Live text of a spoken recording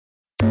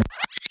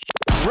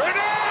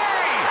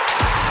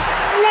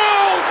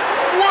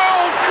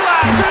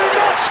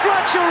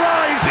Watch your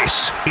eyes!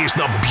 This is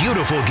the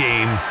beautiful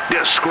game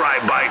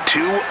described by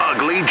two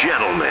ugly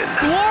gentlemen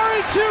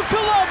Glory to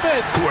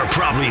Columbus! who are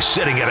probably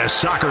sitting at a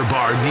soccer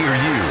bar near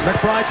you.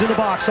 McBride's in the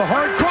box. A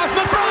hard cross.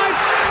 McBride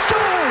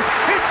scores!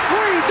 It's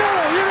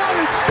 3-0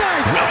 United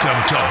States!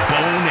 Welcome to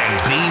Bone and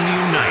Beam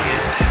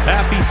United.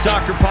 Happy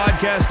Soccer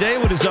Podcast Day.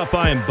 What is up?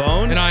 I am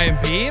Bone. And I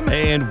am Beam.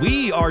 And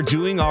we are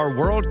doing our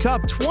World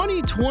Cup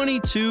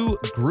 2022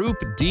 Group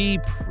D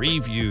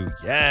preview.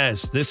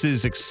 Yes, this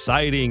is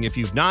exciting. If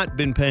you've not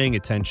been paying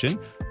attention,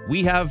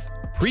 we have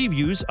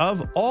previews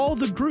of all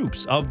the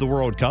groups of the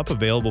World Cup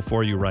available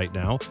for you right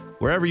now.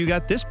 Wherever you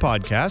got this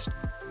podcast,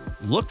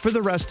 look for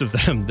the rest of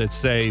them that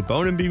say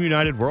Bone and Beam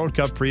United World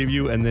Cup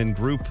preview and then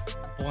Group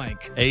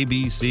Blank. A,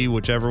 B, C,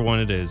 whichever one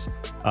it is.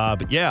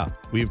 But yeah,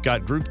 we've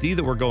got Group D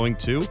that we're going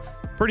to.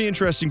 Pretty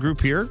interesting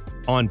group here,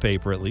 on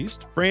paper at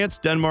least. France,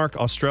 Denmark,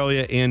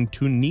 Australia, and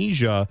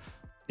Tunisia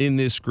in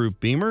this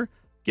group, Beamer.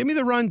 Give me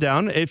the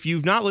rundown. If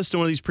you've not listened to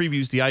one of these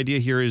previews, the idea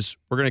here is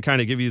we're going to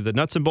kind of give you the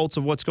nuts and bolts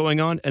of what's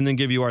going on and then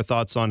give you our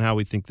thoughts on how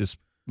we think this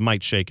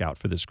might shake out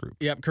for this group.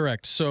 Yep,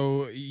 correct.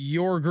 So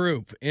your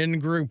group in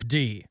Group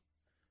D,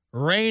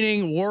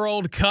 reigning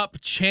World Cup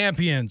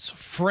champions,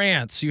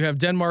 France. You have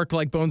Denmark,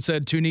 like Bone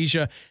said,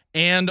 Tunisia,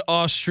 and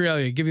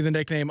Australia. Give you the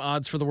nickname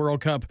odds for the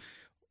World Cup.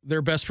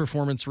 Their best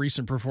performance,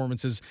 recent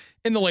performances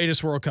in the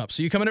latest World Cup.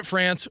 So you come in at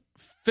France.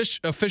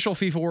 Official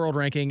FIFA World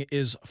Ranking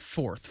is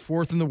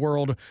fourth in the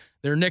world.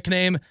 Their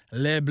nickname,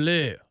 Les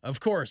Bleus. Of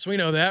course, we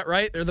know that,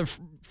 right? They're the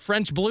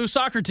French blue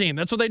soccer team.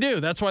 That's what they do.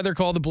 That's why they're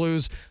called the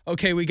Blues.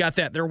 Okay, we got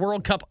that. Their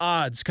World Cup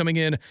odds coming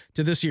in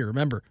to this year.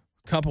 Remember,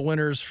 couple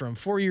winners from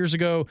 4 years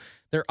ago.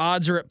 Their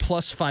odds are at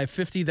plus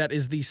 550. That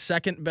is the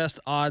second best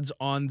odds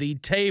on the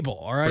table.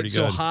 All right.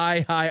 So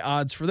high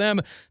odds for them.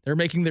 They're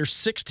making their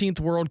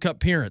 16th World Cup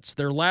appearance.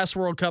 Their last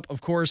World Cup,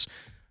 of course,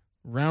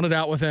 rounded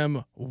out with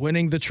them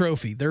winning the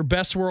trophy. Their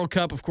best World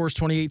Cup, of course,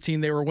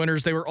 2018, they were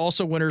winners. They were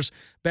also winners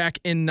back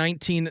in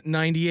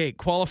 1998.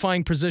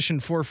 Qualifying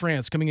position for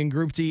France coming in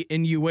Group D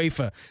in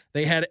UEFA.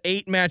 They had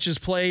 8 matches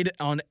played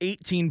on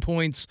 18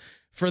 points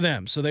for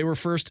them. So they were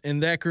first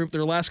in that group.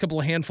 Their last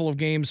handful of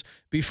games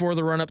before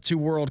the run-up to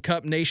World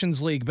Cup,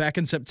 Nations League back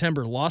in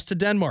September, lost to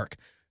Denmark,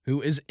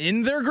 who is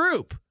in their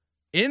group,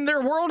 in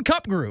their World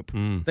Cup group.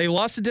 They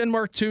lost to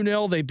Denmark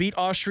 2-0. They beat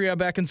Austria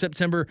back in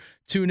September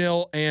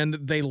 2-0, and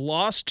they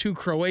lost to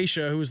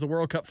Croatia, who was the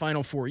World Cup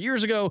final 4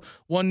 years ago,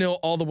 1-0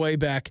 all the way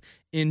back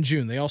in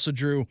June. They also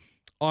drew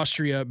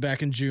Austria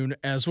back in June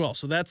as well.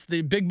 So that's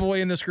the big boy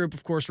in this group,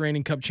 of course,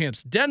 reigning Cup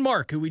champs.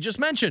 Denmark, who we just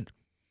mentioned,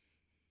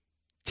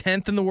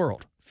 10th in the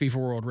world, FIFA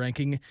World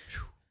Ranking.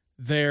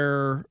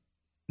 Their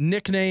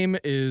nickname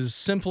is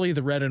simply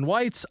the Red and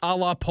Whites, a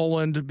la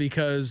Poland,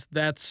 because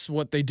that's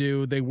what they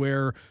do. They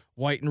wear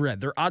white and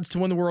red. Their odds to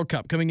win the World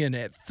Cup coming in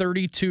at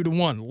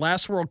 32-1.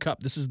 Last World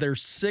Cup, this is their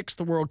 6th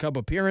World Cup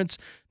appearance,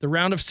 the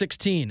round of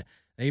 16.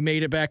 They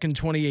made it back in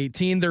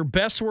 2018. Their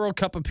best World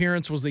Cup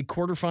appearance was the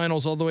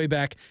quarterfinals all the way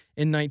back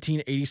in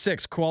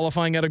 1986,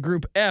 qualifying out of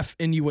Group F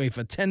in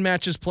UEFA. 10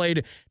 matches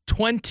played,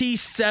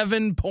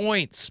 27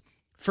 points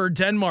for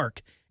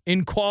Denmark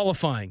in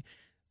qualifying.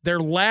 Their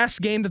last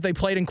game that they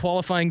played in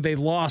qualifying, they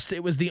lost.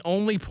 It was the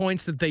only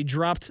points that they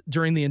dropped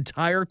during the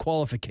entire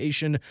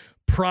qualification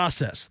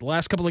process. The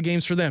last couple of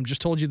games for them, just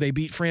told you they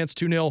beat France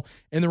 2-0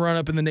 in the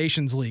run-up in the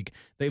Nations League.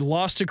 They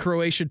lost to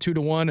Croatia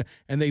 2-1,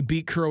 and they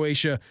beat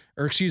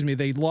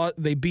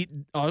they beat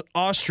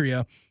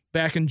Austria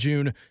back in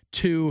June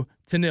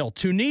 2-0.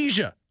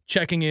 Tunisia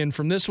checking in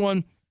from this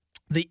one.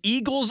 The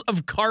Eagles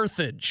of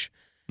Carthage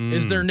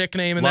is their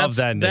nickname, and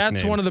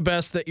that's one of the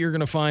best that you're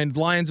going to find.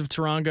 Lions of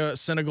Teranga,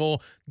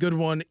 Senegal, good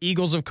one.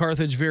 Eagles of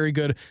Carthage, very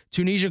good.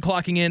 Tunisia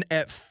clocking in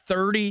at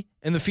 30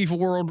 in the FIFA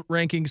World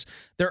Rankings.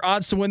 Their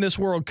odds to win this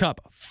World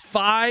Cup,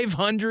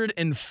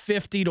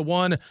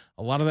 550-1.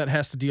 A lot of that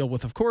has to deal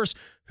with, of course,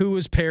 who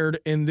is paired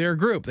in their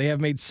group. They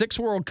have made 6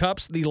 World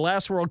Cups. The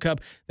last World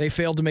Cup, they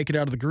failed to make it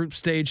out of the group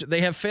stage.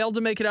 They have failed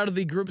to make it out of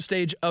the group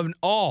stage of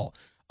all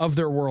of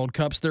their World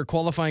Cups. Their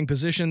qualifying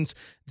positions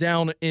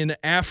down in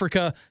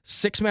Africa,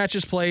 6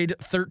 matches played,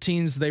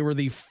 13 points. They were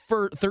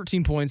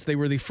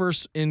the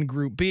first in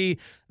Group B.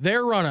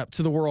 Their run-up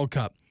to the World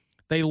Cup,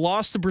 they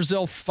lost to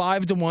Brazil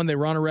 5-1. They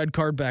were on a red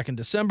card back in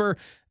December.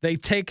 They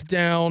take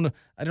down,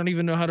 I don't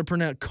even know how to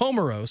pronounce,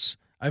 Comoros.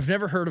 I've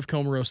never heard of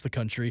Comoros, the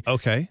country.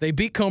 Okay. They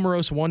beat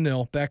Comoros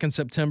 1-0 back in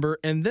September,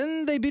 and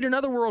then they beat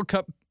another World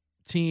Cup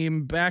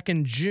team back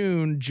in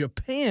June,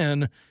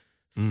 Japan,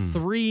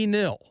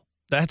 3-0.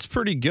 That's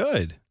pretty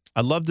good.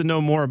 I'd love to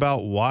know more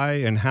about why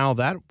and how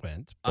that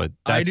went. But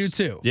I do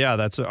too. Yeah,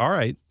 that's all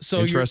right. So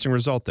interesting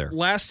result there.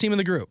 last team in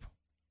the group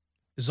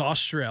is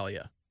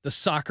Australia, the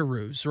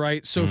Socceroos,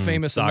 right? So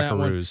famous in that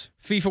one.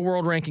 FIFA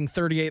World Ranking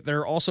 38.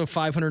 They're also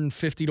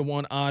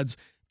 550-1 odds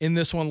in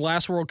this one.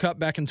 Last World Cup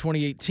back in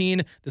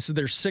 2018. This is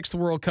their 6th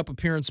World Cup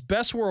appearance.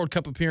 Best World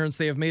Cup appearance.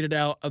 They have made it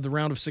out of the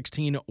round of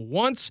 16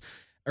 once.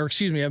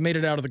 I've made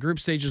it out of the group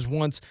stages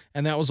once,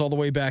 and that was all the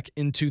way back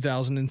in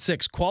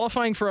 2006.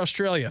 Qualifying for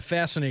Australia,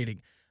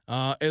 fascinating.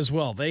 as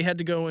well. They had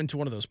to go into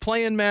one of those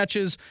play-in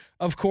matches,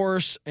 of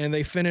course, and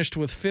they finished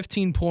with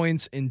 15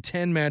 points in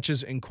 10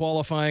 matches in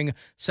qualifying.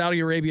 Saudi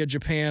Arabia,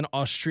 Japan,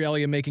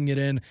 Australia making it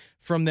in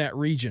from that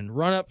region.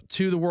 Run up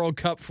to the World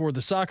Cup for the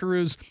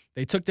Socceroos.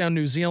 They took down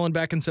New Zealand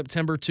back in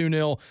September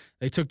 2-0.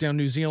 They took down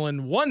New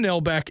Zealand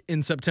 1-0 back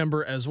in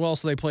September as well,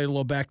 so they played a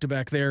little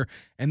back-to-back there,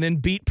 and then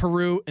beat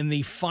Peru in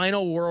the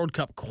final World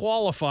Cup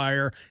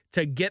qualifier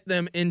to get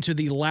them into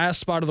the last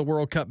spot of the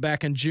World Cup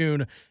back in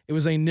June. It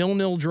was a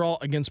 0-0 draw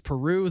against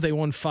Peru. They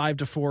won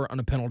 5-4 on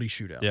a penalty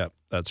shootout. Yeah,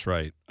 that's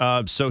right.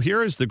 So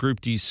here is the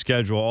Group D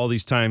schedule. All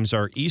these times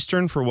are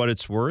Eastern for what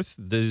it's worth.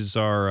 These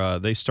are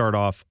they start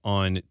off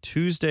on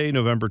Tuesday,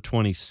 November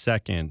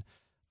 22nd.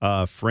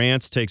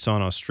 France takes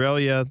on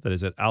Australia. That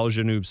is at Al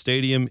Janoub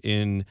Stadium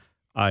in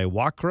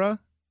Iwakra.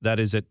 That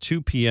is at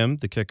 2 p.m.,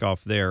 the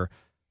kickoff there.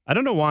 I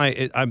don't know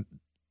why.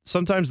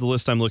 Sometimes the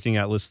list I'm looking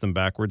at lists them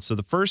backwards. So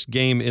the first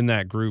game in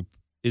that group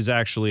is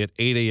actually at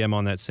 8 a.m.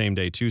 on that same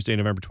day, Tuesday,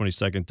 November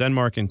 22nd.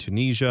 Denmark and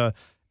Tunisia,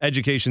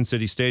 Education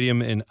City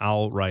Stadium in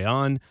Al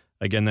Rayyan.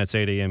 Again, that's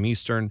 8 a.m.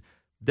 Eastern.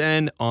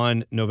 Then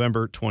on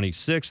November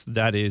 26th,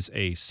 that is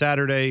a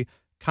Saturday,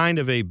 kind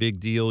of a big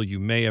deal. You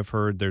may have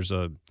heard there's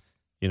a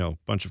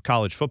bunch of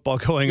college football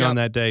going on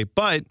that day.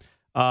 But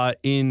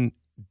in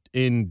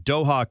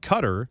Doha,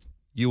 Qatar,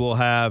 you will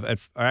have,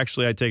 I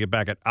take it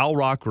back, at Al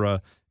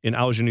Rakra in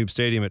Al Janoub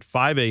Stadium at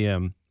 5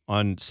 a.m.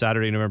 on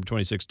Saturday, November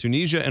 26th.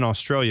 Tunisia and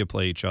Australia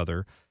play each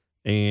other.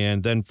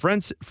 And then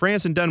France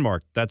and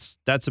Denmark, that's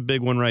a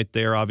big one right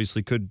there.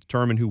 Obviously could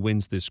determine who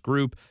wins this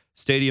group.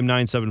 Stadium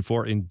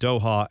 974 in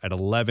Doha at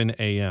 11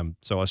 a.m.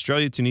 So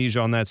Australia, Tunisia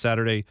on that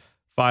Saturday,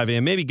 5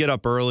 a.m. Maybe get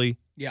up early.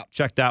 Yeah.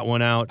 Check that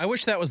one out. I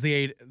wish that was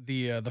the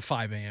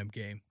 5 a.m.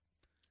 game.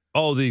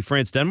 Oh, the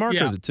France-Denmark?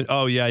 Yeah.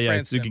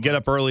 Yeah. So you could get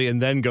up early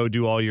and then go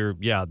do all your,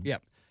 Yeah.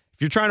 If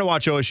you're trying to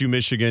watch OSU,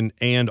 Michigan,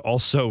 and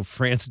also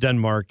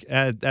France-Denmark,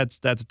 that's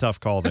a tough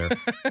call there.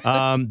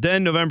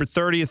 Then November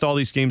 30th, all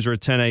these games are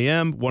at 10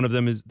 a.m. One of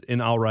them is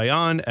in Al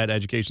Rayyan at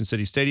Education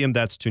City Stadium.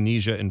 That's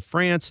Tunisia and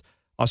France.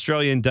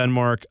 Australia and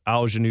Denmark,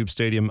 Al Janoub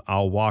Stadium,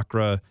 Al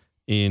Wakra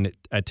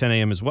at 10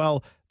 a.m. as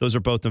well. Those are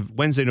both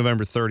Wednesday,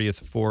 November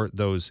 30th for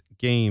those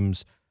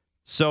games.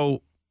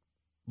 So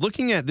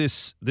looking at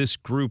this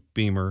group,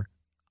 Beamer,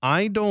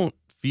 I don't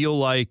feel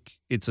like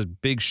it's a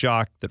big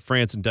shock that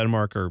France and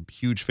Denmark are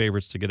huge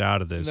favorites to get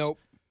out of this. Nope.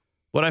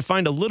 What I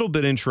find a little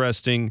bit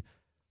interesting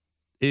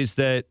is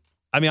that,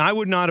 I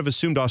would not have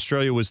assumed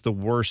Australia was the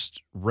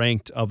worst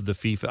ranked of the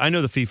FIFA. I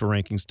know the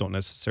FIFA rankings don't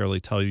necessarily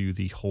tell you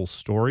the whole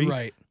story.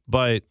 Right.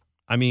 But,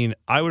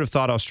 I would have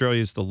thought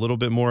Australia is a little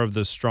bit more of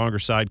the stronger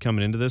side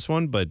coming into this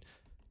one. But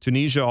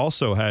Tunisia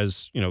also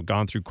has,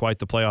 gone through quite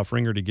the playoff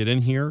ringer to get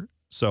in here.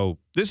 So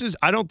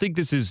I don't think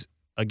this is,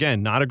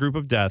 again, not a group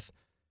of death.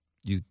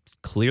 You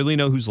clearly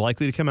know who's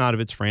likely to come out of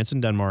it. It's France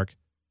and Denmark.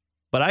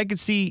 But I could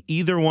see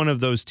either one of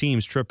those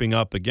teams tripping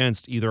up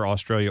against either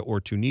Australia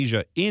or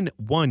Tunisia in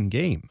one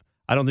game.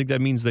 I don't think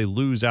that means they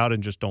lose out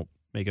and just don't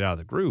make it out of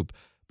the group.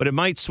 But it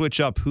might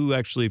switch up who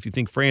actually, if you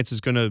think France is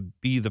going to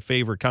be the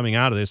favorite coming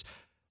out of this,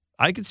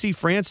 I could see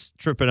France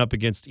tripping up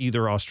against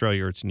either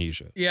Australia or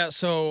Tunisia. Yeah,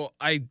 so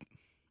I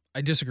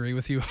disagree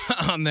with you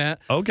on that.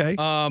 Okay.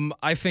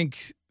 I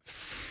think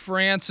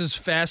France is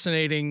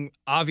fascinating,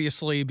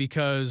 obviously,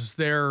 because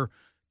they're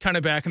kind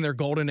of back in their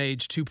golden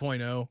age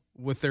 2.0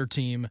 with their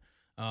team.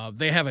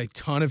 They have a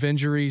ton of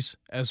injuries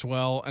as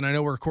well, and I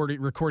know we're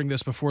recording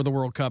this before the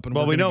World Cup. And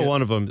we know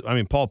one of them.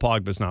 Paul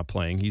Pogba's not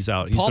playing. He's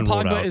out. Paul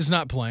Pogba is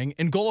not playing.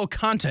 N'Golo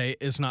Kante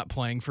is not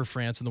playing for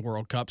France in the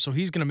World Cup, so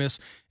he's going to miss.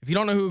 If you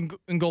don't know who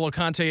N'Golo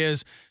Kante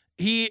is,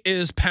 he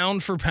is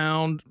pound for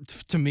pound,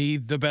 to me,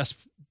 the best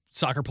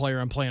soccer player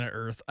on planet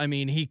Earth.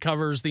 He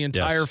covers the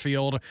entire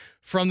field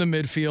from the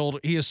midfield.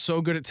 He is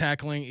so good at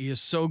tackling. He is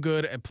so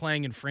good at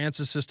playing in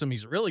France's system.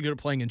 He's really good at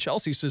playing in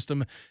Chelsea's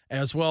system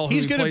as well.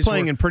 He's good at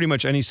playing in pretty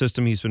much any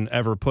system he's been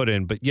ever put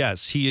in. But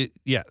yes, he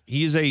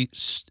is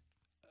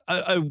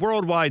a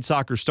worldwide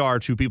soccer star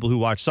to people who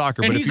watch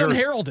soccer. And but he's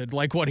unheralded,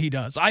 like what he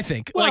does, I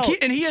think. Well,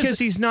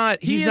 he's not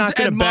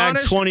going to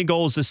bag 20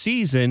 goals a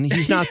season.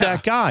 He's not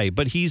that guy,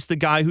 but he's the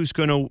guy who's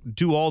going to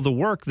do all the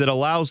work that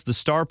allows the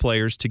star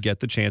players to get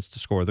the chance to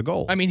score the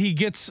goals. He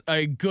gets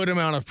a good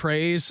amount of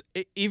praise.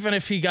 Even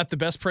if he got the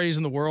best praise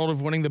in the world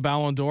of winning the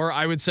Ballon d'Or,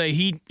 I would say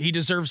he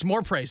deserves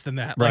more praise than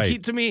that.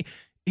 Right. To me,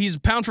 he's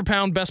pound for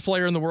pound best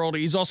player in the world.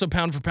 He's also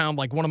pound for pound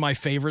like one of my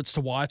favorites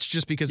to watch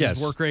just because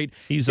his work rate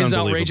is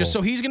outrageous.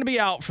 So he's going to be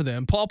out for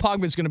them. Paul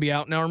Pogba is going to be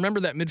out. Now remember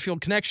that midfield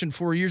connection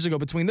 4 years ago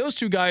between those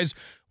two guys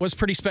was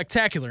pretty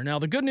spectacular. Now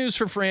the good news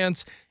for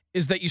France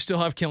is that you still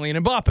have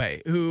Kylian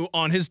Mbappe, who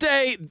on his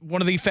day,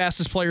 one of the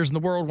fastest players in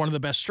the world, one of the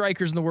best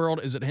strikers in the world.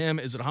 Is it him?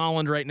 Is it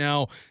Haaland right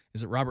now?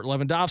 Is it Robert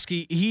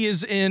Lewandowski? He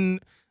is in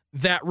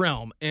that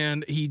realm,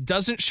 and he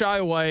doesn't shy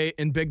away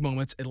in big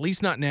moments, at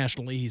least not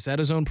nationally. He's had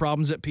his own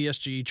problems at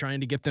PSG trying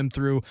to get them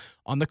through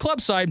on the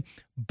club side,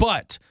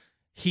 but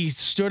he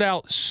stood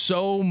out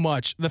so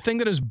much. The thing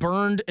that is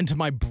burned into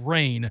my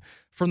brain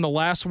from the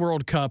last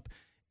World Cup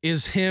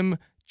is him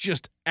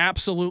just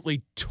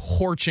absolutely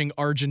torching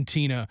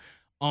Argentina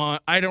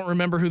I don't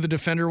remember who the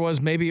defender was.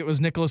 Maybe it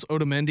was Nicolas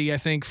Otamendi, I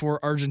think, for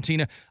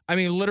Argentina. I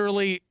mean,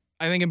 literally,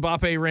 I think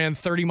Mbappe ran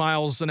 30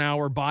 miles an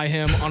hour by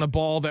him on a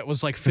ball that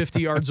was like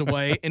 50 yards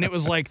away, and it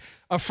was like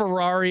a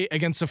Ferrari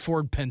against a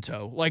Ford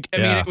Pinto. Like, I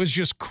mean, it was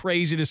just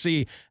crazy to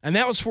see. And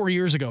that was 4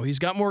 years ago. He's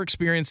got more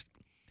experience.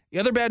 The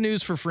other bad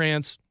news for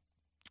France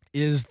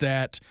is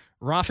that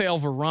Raphael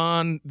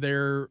Varane,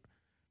 their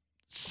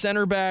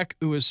center back,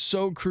 who is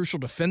so crucial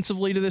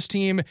defensively to this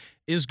team,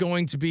 is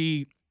going to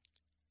be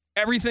 –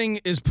 everything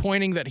is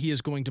pointing that he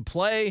is going to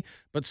play,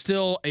 but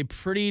still a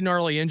pretty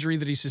gnarly injury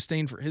that he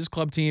sustained for his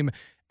club team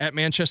at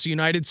Manchester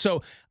United.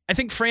 So I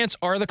think France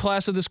are the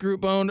class of this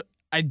group, Bone.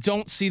 I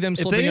don't see them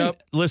slipping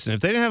up. Listen, if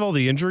they didn't have all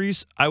the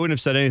injuries, I wouldn't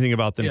have said anything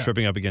about them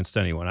tripping up against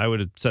anyone. I would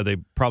have said they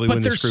probably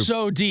win this group. But they're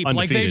so deep.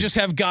 Undefeated. Like, they just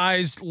have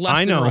guys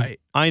left and right.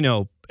 I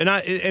know. And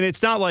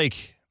it's not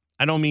like,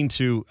 I'm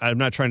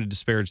not trying to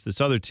disparage this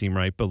other team,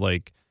 right? But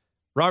like,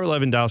 Robert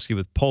Lewandowski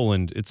with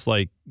Poland, it's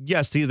like,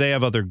 yes, they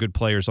have other good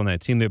players on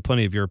that team. They have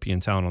plenty of European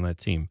talent on that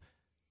team.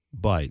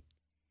 But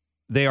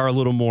they are a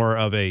little more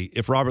of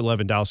if Robert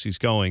Lewandowski's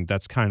going,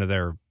 that's kind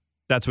of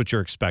that's what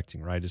you're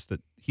expecting, right? Is that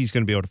he's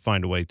going to be able to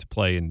find a way to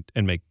play and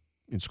make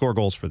and score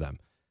goals for them.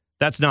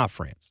 That's not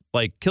France.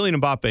 Like,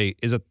 Kylian Mbappe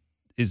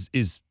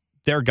is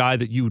their guy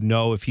that you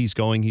know if he's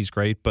going, he's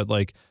great. But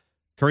like,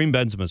 Karim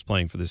Benzema's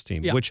playing for this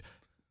team, which,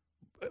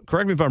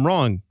 correct me if I'm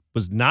wrong,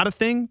 was not a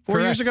thing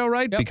 4 years ago,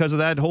 right? Yep. Because of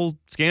that whole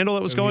scandal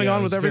that was going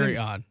on with everything. Very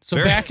odd.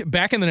 So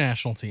back in the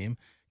national team,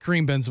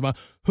 Karim Benzema,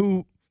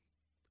 who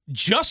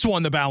just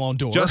won the Ballon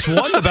d'Or.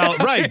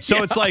 Right.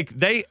 So it's like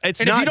and if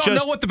you don't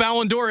know what the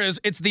Ballon d'Or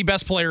is, it's the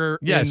best player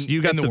in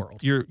the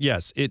world.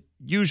 It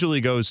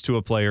usually goes to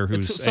a player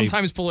who's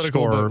sometimes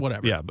political, scorer, but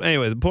whatever. Yeah. But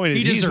anyway, the point is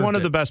he's one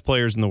of the best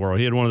players in the world.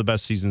 He had one of the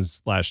best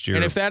seasons last year.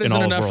 And if that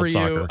isn't enough for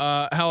you,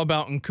 how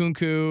about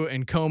Nkunku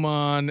and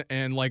Coman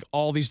and like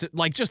all these,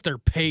 like, just their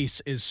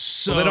pace is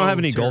so they don't have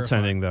any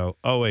terrifying. goaltending though.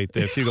 Oh wait,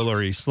 they have Hugo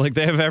Lloris. Like,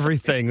 they have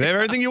everything. They have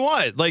everything you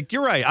want. Like,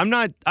 you're right. I'm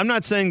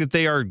not saying that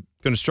they are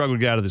going to struggle to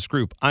get out of this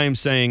group. I am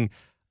saying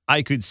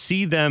I could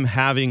see them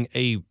having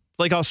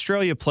like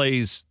Australia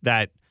plays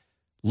that,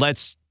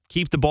 let's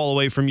keep the ball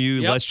away from you.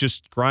 Yep. Let's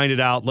just grind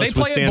it out. Let's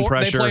withstand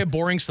pressure. They play a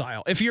boring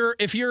style. If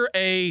you're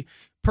a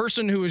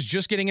person who is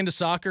just getting into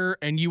soccer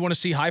and you want to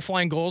see high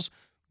flying goals,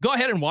 go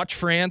ahead and watch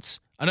France.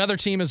 Another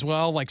team as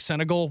well, like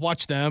Senegal,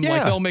 watch them. Yeah.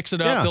 Like, they'll mix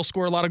it up. Yeah. They'll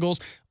score a lot of goals.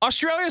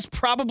 Australia's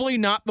probably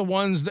not the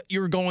ones that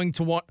you're going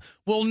to want.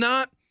 Will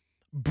not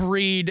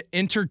breed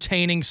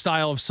entertaining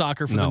style of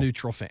soccer for the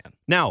neutral fan.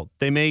 Now,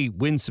 they may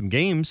win some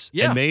games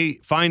and may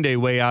find a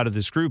way out of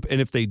this group. And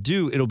if they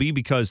do, it'll be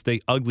because they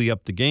ugly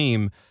up the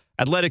game.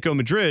 Atletico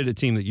Madrid, a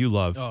team that you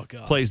love,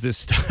 plays this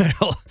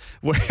style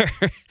where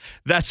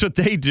that's what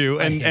they do.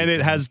 And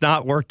it has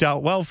not worked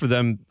out well for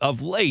them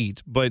of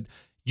late. But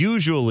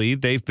usually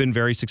they've been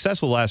very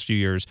successful the last few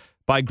years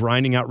by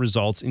grinding out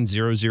results in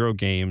 0-0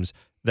 games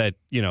that,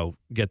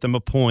 get them a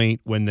point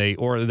when they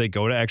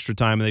go to extra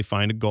time and they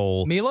find a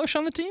goal. Milos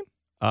on the team?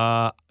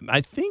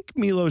 I think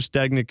Milos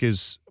Degnik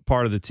is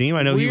part of the team.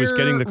 I know he was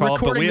getting the call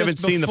up, but we haven't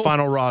seen the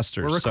final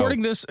roster. We're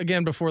recording this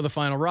again before the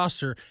final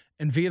roster,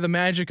 and via the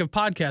magic of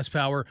podcast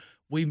power,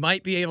 we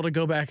might be able to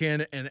go back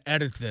in and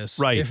edit this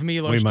if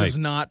Milos does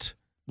not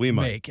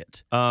make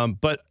it.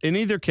 But in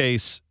either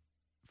case,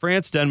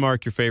 France,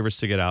 Denmark, your favorites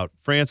to get out.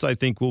 France, I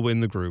think, will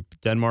win the group.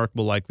 Denmark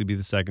will likely be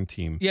the second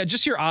team. Yeah,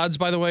 just your odds,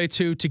 by the way,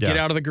 too, to get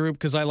out of the group,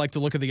 because I like to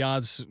look at the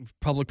odds,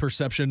 public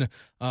perception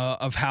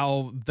of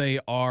how they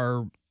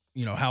are,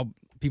 how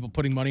people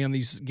putting money on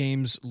these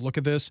games look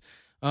at this.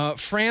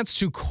 France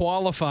to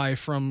qualify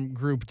from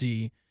Group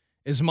D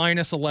is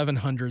minus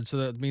 1,100. So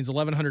that means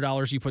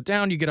 $1,100 you put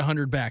down, you get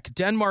 100 back.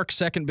 Denmark,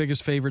 second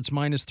biggest favorites,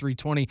 minus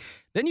 320.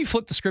 Then you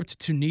flip the script to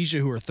Tunisia,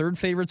 who are third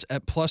favorites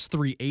at plus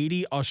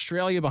 380.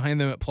 Australia behind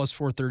them at plus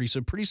 430.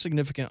 So pretty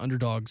significant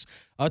underdogs.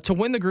 To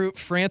win the group,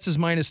 France is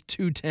minus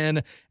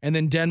 210, and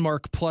then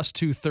Denmark plus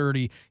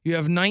 230. You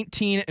have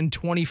 19 and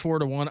 24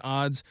 to 1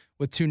 odds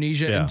with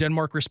Tunisia and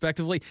Denmark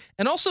respectively.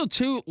 And also,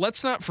 too,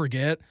 let's not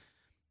forget,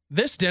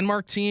 this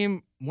Denmark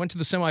team went to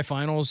the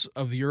semifinals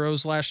of the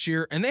Euros last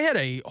year, and they had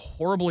a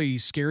horribly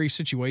scary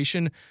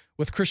situation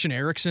with Christian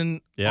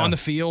Eriksen on the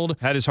field.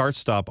 Had his heart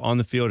stop on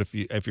the field,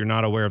 if you're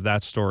not aware of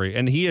that story.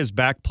 And he is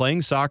back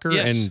playing soccer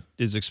and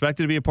is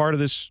expected to be a part of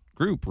this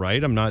group,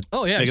 right? I'm not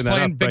he's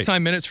playing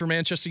big-time minutes for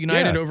Manchester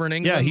United over in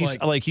England.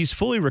 Yeah, he's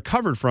fully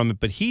recovered from it,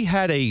 but he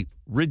had a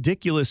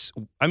ridiculous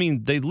 –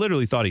 they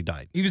literally thought he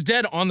died. He was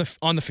dead on the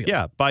field.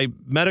 Yeah, by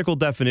medical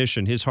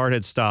definition, his heart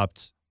had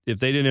stopped. If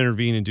they didn't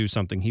intervene and do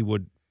something, he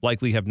would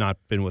likely have not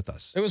been with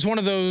us. It was one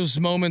of those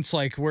moments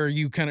like where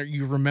you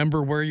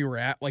remember where you were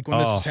at, like when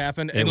this has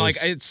happened, and like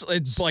it's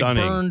like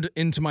burned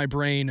into my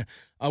brain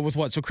with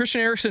what. So Christian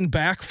Eriksen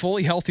back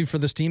fully healthy for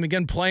this team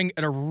again, playing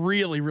at a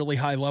really, really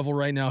high level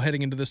right now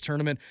heading into this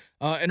tournament.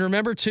 And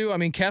remember too,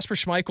 Kasper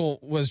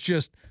Schmeichel was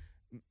just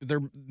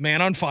their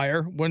man on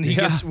fire when he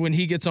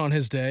gets on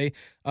his day.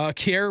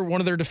 Kjaer,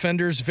 one of their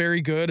defenders,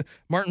 very good.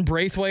 Martin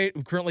Braithwaite,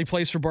 who currently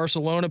plays for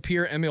Barcelona.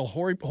 Pierre-Emile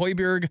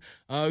Højbjerg,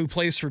 who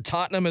plays for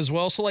Tottenham as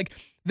well. So, like,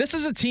 This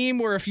is a team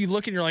where if you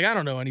look and you're like, I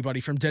don't know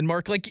anybody from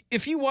Denmark. Like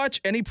if you watch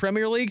any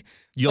Premier League,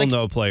 You'll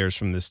know players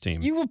from this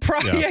team. you will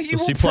probably You'll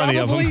see plenty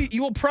of them.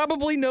 You will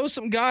probably know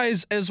some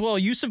guys as well.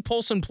 Yusuf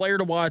Poulsen, player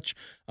to watch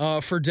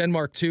for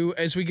Denmark too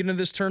as we get into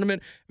this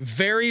tournament.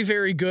 Very,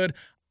 very good.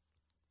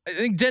 I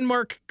think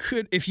Denmark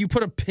could, if you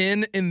put a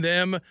pin in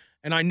them,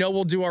 and I know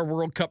we'll do our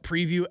World Cup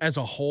preview as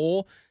a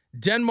whole,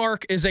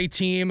 Denmark is a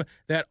team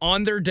that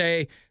on their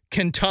day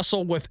can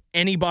tussle with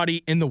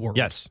anybody in the world.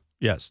 Yes.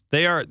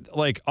 They are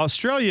like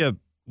Australia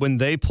when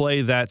they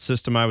play that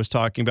system I was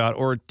talking about,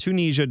 or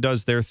Tunisia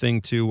does their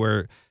thing too,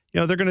 where,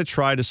 they're going to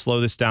try to slow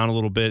this down a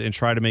little bit and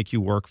try to make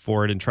you work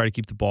for it and try to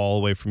keep the ball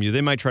away from you.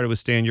 They might try to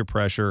withstand your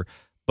pressure.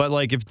 But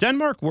like if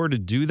Denmark were to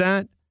do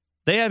that,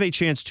 they have a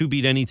chance to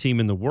beat any team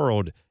in the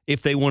world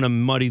if they want to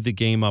muddy the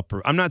game up.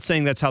 I'm not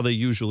saying that's how they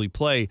usually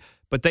play,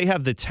 but they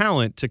have the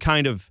talent to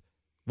kind of,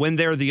 when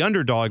they're the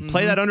underdog,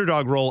 play that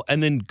underdog role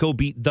and then go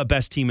beat the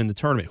best team in the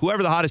tournament.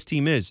 Whoever the hottest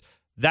team is,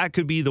 that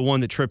could be the one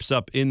that trips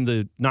up in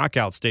the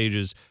knockout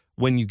stages.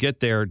 When you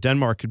get there,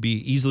 Denmark could be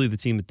easily the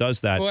team that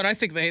does that. Well, and I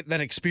think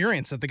that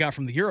experience that they got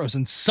from the Euros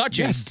and such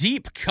a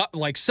deep cut,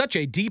 like such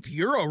a deep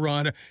Euro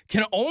run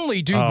can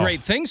only do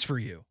great things for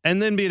you.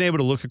 And then being able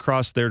to look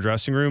across their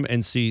dressing room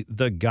and see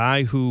the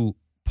guy who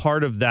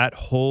part of that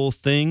whole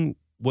thing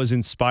was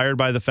inspired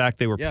by the fact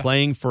they were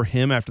playing for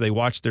him after they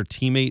watched their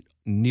teammate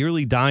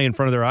nearly die in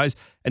front of their eyes.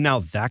 And now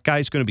that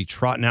guy's going to be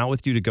trotting out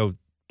with you to go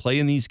play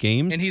in these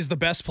games. And he's the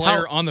best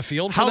player on the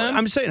field for them.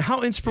 I'm saying,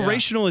 how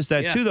inspirational is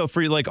that too, though,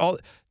 for you? Like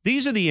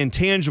these are the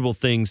intangible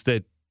things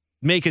that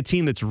make a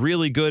team that's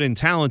really good and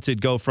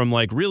talented go from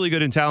like really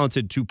good and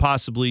talented to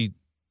possibly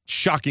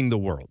shocking the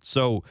world.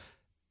 So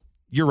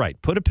you're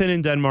right. Put a pin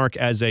in Denmark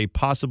as a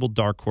possible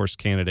dark horse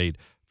candidate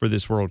for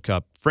this World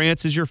Cup.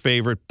 France is your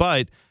favorite,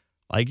 but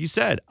like you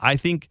said, I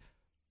think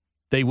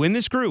they win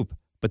this group,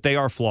 but they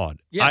are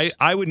flawed. Yes.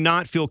 I would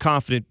not feel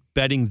confident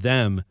betting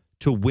them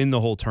to win the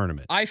whole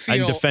tournament. I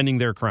feel and defending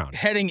their crown.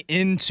 Heading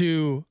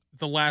into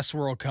the last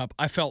World Cup,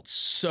 I felt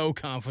so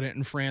confident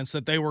in France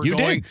that they were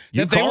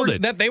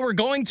that they were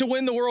going to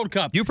win the World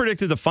Cup. You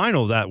predicted the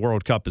final of that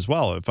World Cup as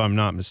well, if I'm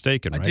not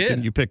mistaken, right? I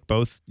did. You picked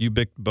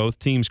both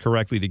teams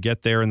correctly to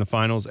get there in the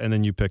finals, and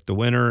then you picked the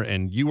winner,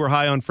 and you were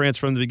high on France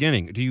from the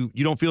beginning. You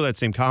don't feel that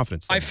same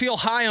confidence then? I feel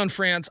high on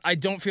France. I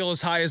don't feel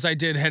as high as I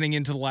did heading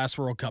into the last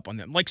World Cup on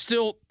them. Like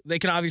still, they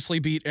can obviously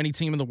beat any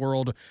team in the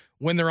world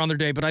when they're on their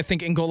day, but I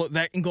think that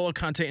N'Golo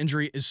Kante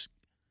injury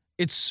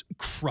it's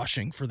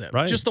crushing for them.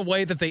 Right. Just the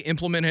way that they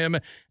implement him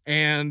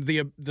and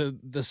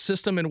the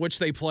system in which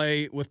they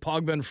play with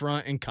Pogba in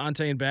front and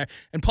Kante in back.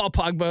 And Paul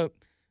Pogba,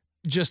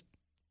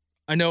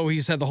 I know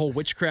he's had the whole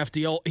witchcraft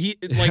deal.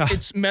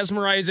 It's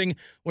mesmerizing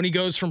when he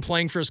goes from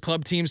playing for his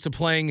club teams to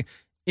playing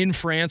in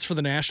France for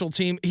the national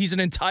team. He's an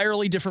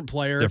entirely different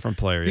player.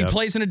 He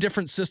plays in a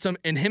different system,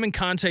 and him and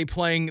Kante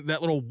playing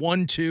that little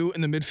 1-2 in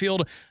the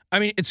midfield. I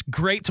mean, it's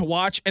great to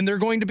watch, and they're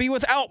going to be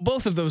without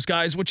both of those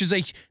guys, which is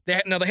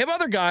now they have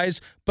other guys,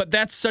 but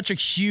that's such a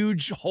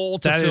huge hole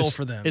to fill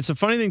for them. It's a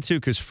funny thing too,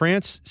 because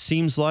France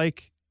seems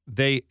like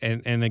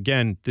and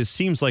again, this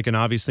seems like an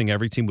obvious thing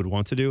every team would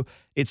want to do.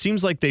 It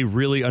seems like they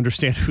really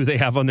understand who they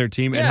have on their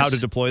team and how to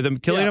deploy them.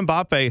 Kylian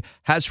Mbappe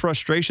has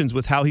frustrations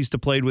with how he's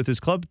deployed with his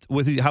club,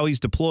 how he's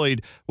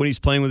deployed when he's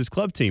playing with his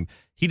club team.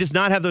 He does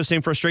not have those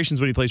same frustrations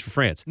when he plays for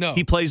France. No.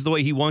 He plays the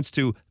way he wants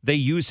to. They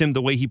use him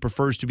the way he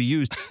prefers to be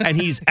used, and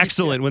he's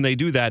excellent when they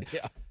do that.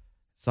 Yeah.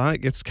 So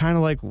it's kind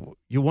of like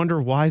you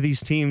wonder why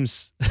these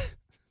teams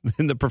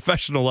in the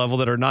professional level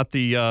that are not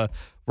the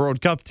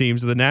World Cup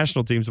teams or the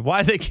national teams,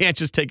 why they can't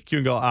just take a cue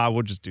and go,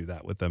 we'll just do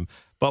that with them.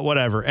 But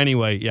whatever.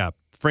 Anyway,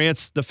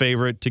 France, the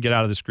favorite to get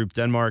out of this group.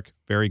 Denmark,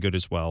 very good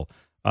as well.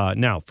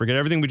 Now, forget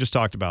everything we just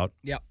talked about.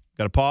 Yep.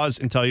 Got to pause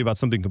and tell you about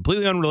something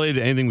completely unrelated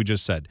to anything we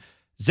just said.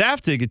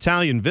 Zaftig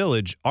Italian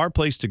Village, our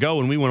place to go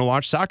when we want to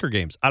watch soccer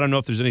games. I don't know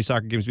if there's any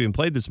soccer games being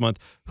played this month.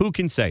 Who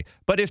can say?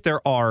 But if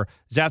there are,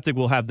 Zaftig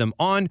will have them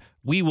on.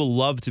 We will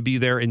love to be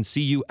there and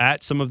see you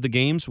at some of the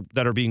games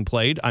that are being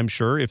played. I'm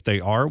sure if they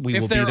are, we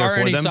will be there for them. If there are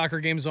any soccer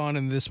games on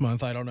in this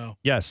month, I don't know.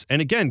 Yes.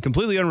 And again,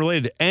 completely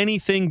unrelated to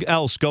anything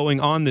else going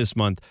on this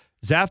month,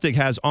 Zaftig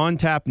has on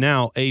tap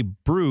now a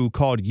brew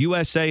called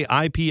USA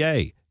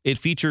IPA. It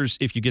features,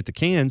 if you get the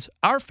cans,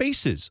 our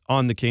faces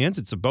on the cans.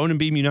 It's a Bone and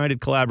Beam United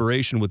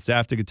collaboration with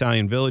Zaftig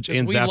Italian Village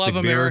and Zaftig Beer. We love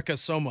America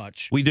so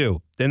much. We do.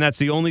 And that's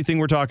the only thing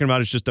we're talking about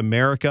is just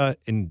America.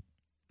 And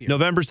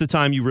November's the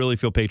time you really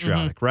feel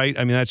patriotic, right?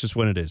 I mean, that's just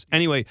when it is.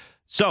 Anyway,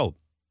 so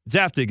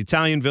Zaftig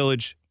Italian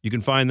Village. You can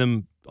find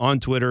them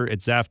on Twitter at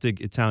Zaftig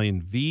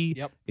Italian V.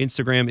 Yep.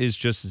 Instagram is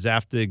just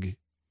Zaftig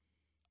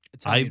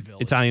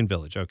Italian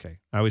Village. Okay.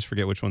 I always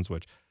forget which one's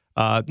which.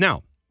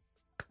 Now,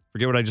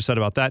 forget what I just said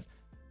about that.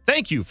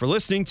 Thank you for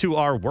listening to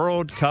our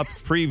World Cup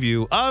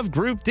preview of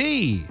Group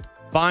D.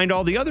 Find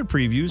all the other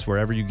previews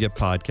wherever you get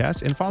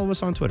podcasts and follow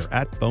us on Twitter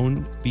at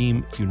Bone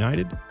Beam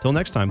United. Till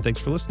next time, thanks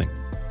for listening.